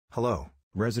Hello,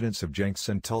 residents of Jenks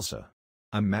and Tulsa.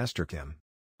 I'm Master Kim.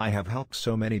 I have helped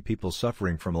so many people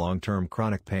suffering from long-term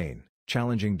chronic pain,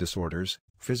 challenging disorders,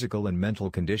 physical and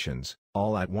mental conditions,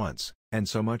 all at once, and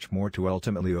so much more to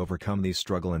ultimately overcome these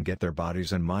struggles and get their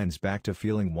bodies and minds back to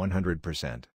feeling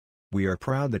 100%. We are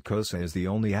proud that KOSA is the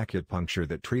only acupuncture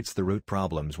that treats the root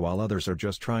problems while others are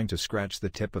just trying to scratch the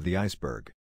tip of the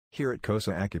iceberg. Here at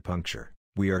KOSA Acupuncture,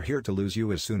 we are here to lose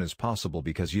you as soon as possible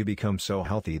because you become so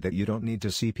healthy that you don't need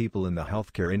to see people in the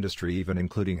healthcare industry, even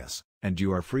including us, and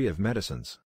you are free of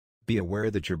medicines. Be aware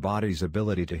that your body's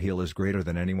ability to heal is greater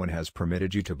than anyone has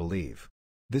permitted you to believe.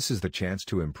 This is the chance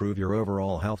to improve your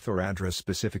overall health or address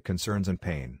specific concerns and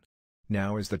pain.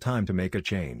 Now is the time to make a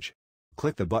change.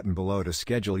 Click the button below to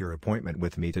schedule your appointment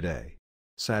with me today.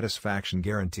 Satisfaction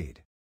guaranteed.